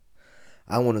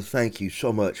I want to thank you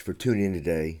so much for tuning in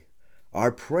today.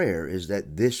 Our prayer is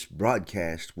that this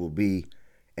broadcast will be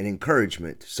an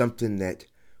encouragement, something that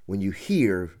when you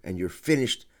hear and you're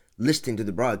finished listening to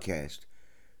the broadcast,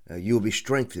 you'll be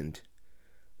strengthened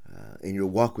in your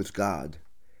walk with God.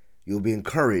 You'll be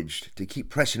encouraged to keep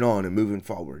pressing on and moving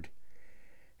forward.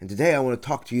 And today I want to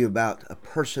talk to you about a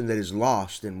person that is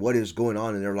lost and what is going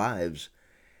on in their lives.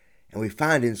 And we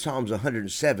find in Psalms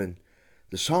 107,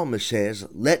 the psalmist says,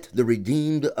 "Let the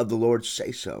redeemed of the Lord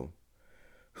say so,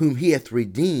 whom he hath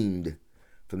redeemed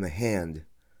from the hand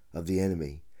of the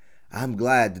enemy." I'm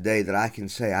glad today that I can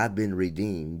say I've been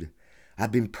redeemed.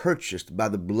 I've been purchased by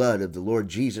the blood of the Lord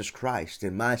Jesus Christ,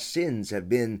 and my sins have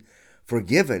been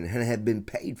forgiven and have been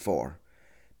paid for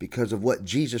because of what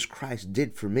Jesus Christ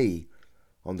did for me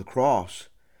on the cross.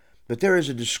 But there is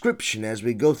a description as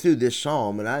we go through this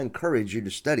psalm, and I encourage you to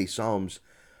study Psalms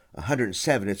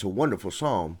 107. It's a wonderful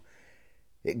psalm.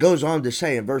 It goes on to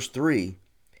say in verse 3,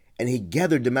 "And he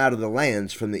gathered them out of the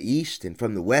lands from the east and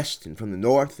from the west and from the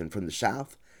north and from the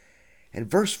south." And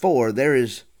verse 4,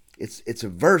 it's a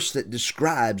verse that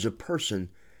describes a person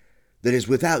that is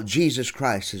without Jesus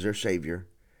Christ as their Savior.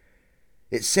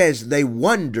 It says, they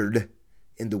wandered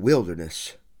in the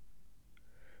wilderness.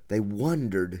 They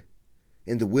wandered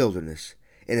in the wilderness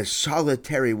in a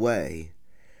solitary way.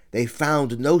 They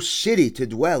found no city to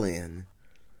dwell in.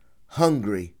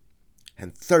 Hungry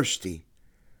and thirsty,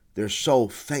 their soul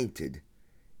fainted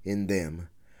in them.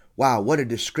 Wow, what a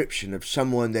description of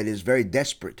someone that is very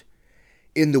desperate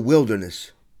in the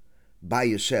wilderness by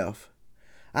yourself.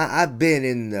 I've been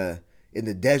in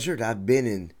the desert. I've been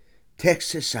in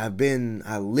Texas. I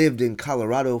lived in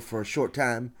Colorado for a short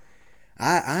time.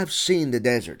 I've seen the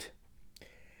desert.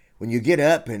 When you get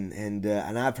up and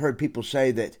I've heard people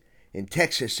say that in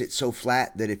Texas it's so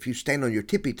flat that if you stand on your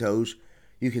tippy toes,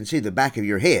 you can see the back of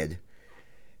your head.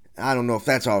 I don't know if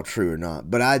that's all true or not,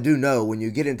 but I do know when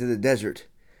you get into the desert,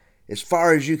 as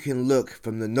far as you can look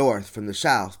from the north, from the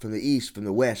south, from the east, from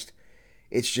the west,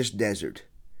 it's just desert.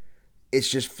 It's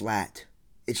just flat.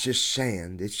 It's just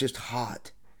sand. It's just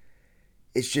hot.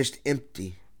 It's just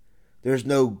empty. There's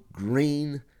no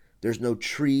green. There's no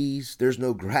trees. There's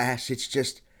no grass. It's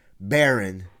just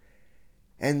barren.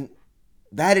 And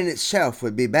that in itself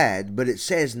would be bad, but it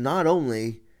says not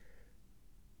only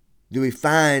do we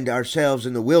find ourselves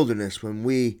in the wilderness when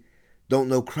we don't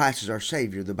know Christ as our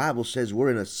Savior, the Bible says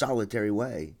we're in a solitary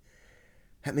way.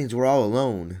 That means we're all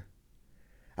alone.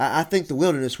 I think the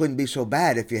wilderness wouldn't be so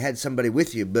bad if you had somebody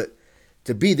with you, but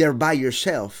to be there by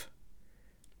yourself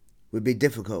would be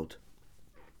difficult.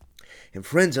 And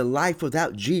friends, a life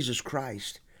without Jesus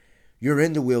Christ, you're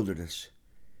in the wilderness.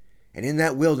 And in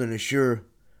that wilderness, you're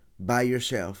by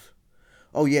yourself.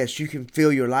 Oh yes, you can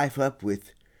fill your life up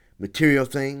with material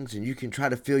things, and you can try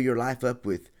to fill your life up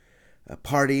with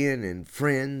partying and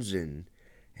friends and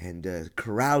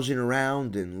carousing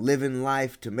around and living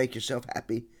life to make yourself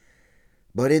happy.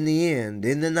 But in the end,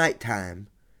 in the nighttime,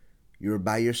 you're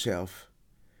by yourself.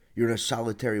 You're in a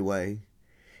solitary way.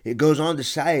 It goes on to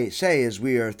say as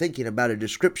we are thinking about a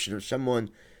description of someone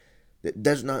that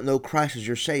does not know Christ as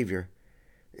your Savior,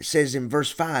 it says in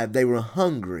verse 5, they were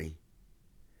hungry,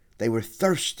 they were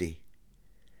thirsty,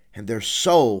 and their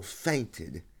soul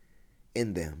fainted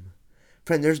in them.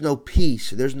 Friend, there's no peace,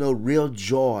 there's no real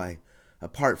joy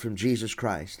apart from Jesus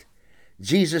Christ.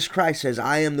 Jesus Christ says,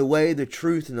 "I am the way, the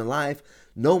truth, and the life.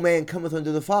 No man cometh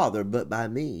unto the Father but by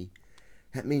me."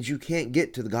 That means you can't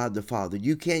get to God the Father.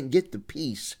 You can't get the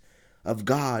peace of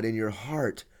God in your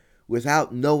heart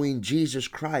without knowing Jesus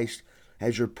Christ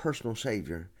as your personal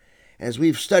Savior. As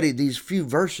we've studied these few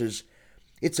verses,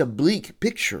 it's a bleak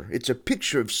picture. It's a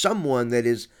picture of someone that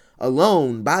is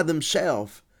alone by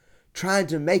themselves, trying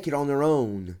to make it on their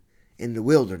own in the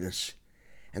wilderness.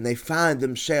 And they find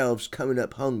themselves coming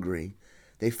up hungry.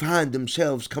 They find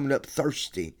themselves coming up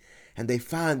thirsty. And they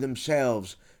find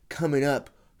themselves coming up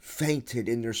fainted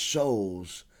in their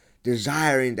souls,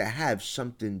 desiring to have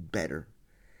something better.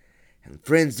 And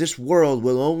friends, this world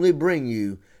will only bring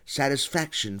you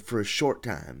satisfaction for a short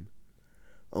time.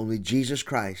 Only Jesus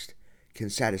Christ can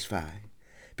satisfy.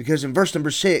 Because in verse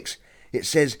number 6, it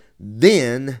says,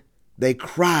 "Then they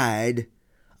cried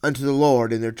unto the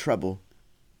Lord in their trouble."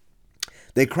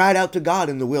 They cried out to God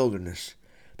in the wilderness.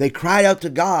 They cried out to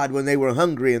God when they were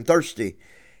hungry and thirsty,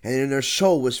 and their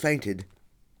soul was fainted.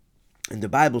 And the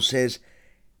Bible says,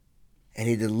 and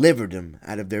he delivered them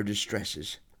out of their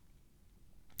distresses.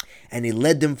 And he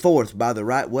led them forth by the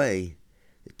right way,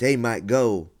 that they might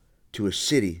go to a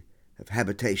city of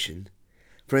habitation.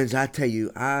 Friends, I tell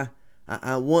you, I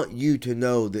want you to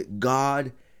know that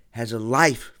God has a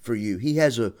life for you. He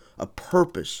has a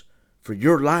purpose for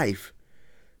your life.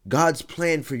 God's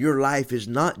plan for your life is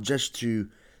not just to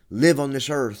live on this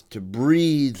earth, to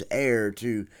breathe air,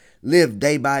 to live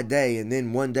day by day and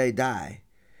then one day die.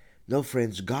 No,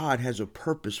 friends, God has a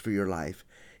purpose for your life.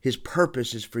 His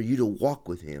purpose is for you to walk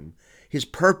with Him. His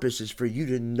purpose is for you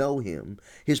to know Him.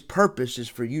 His purpose is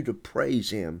for you to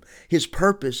praise Him. His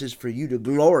purpose is for you to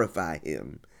glorify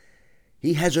Him.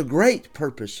 He has a great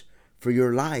purpose for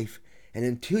your life. And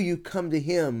until you come to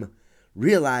Him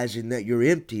realizing that you're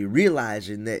empty,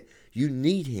 realizing that you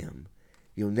need Him,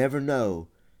 you'll never know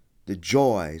the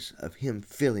joys of Him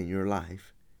filling your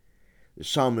life. The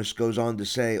psalmist goes on to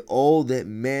say, "Oh, that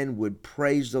men would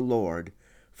praise the Lord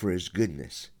for His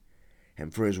goodness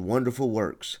and for His wonderful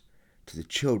works to the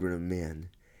children of men."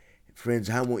 Friends,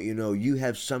 I want you to know you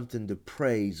have something to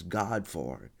praise God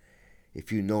for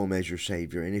if you know Him as your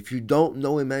Savior. And if you don't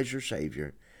know Him as your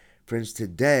Savior, friends,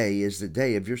 today is the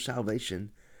day of your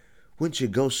salvation. Wouldn't you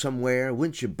go somewhere?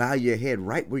 Wouldn't you bow your head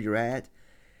right where you're at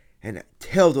and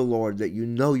tell the Lord that you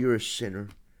know you're a sinner?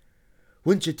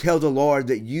 Wouldn't you tell the Lord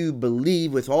that you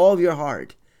believe with all of your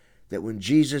heart that when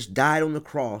Jesus died on the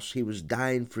cross, He was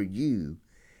dying for you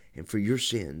and for your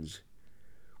sins?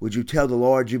 Would you tell the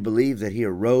Lord you believe that He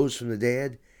arose from the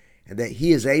dead and that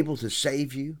He is able to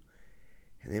save you?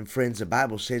 And then, friends, the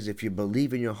Bible says if you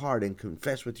believe in your heart and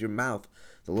confess with your mouth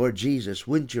the Lord Jesus,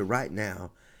 wouldn't you right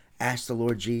now ask the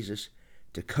Lord Jesus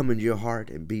to come into your heart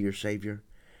and be your Savior?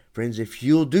 Friends, if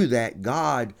you'll do that,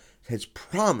 God has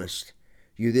promised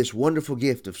you this wonderful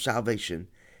gift of salvation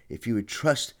if you would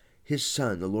trust His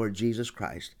Son, the Lord Jesus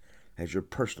Christ, as your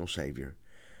personal Savior.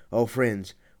 Oh,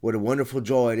 friends, what a wonderful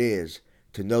joy it is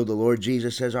to know the Lord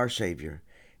Jesus as our Savior.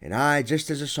 And I, just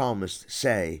as a psalmist,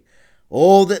 say,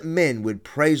 "Oh, that men would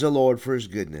praise the Lord for His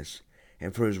goodness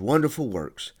and for His wonderful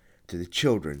works to the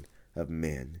children of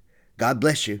men." God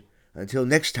bless you. Until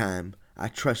next time, I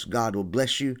trust God will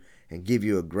bless you and give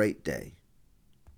you a great day.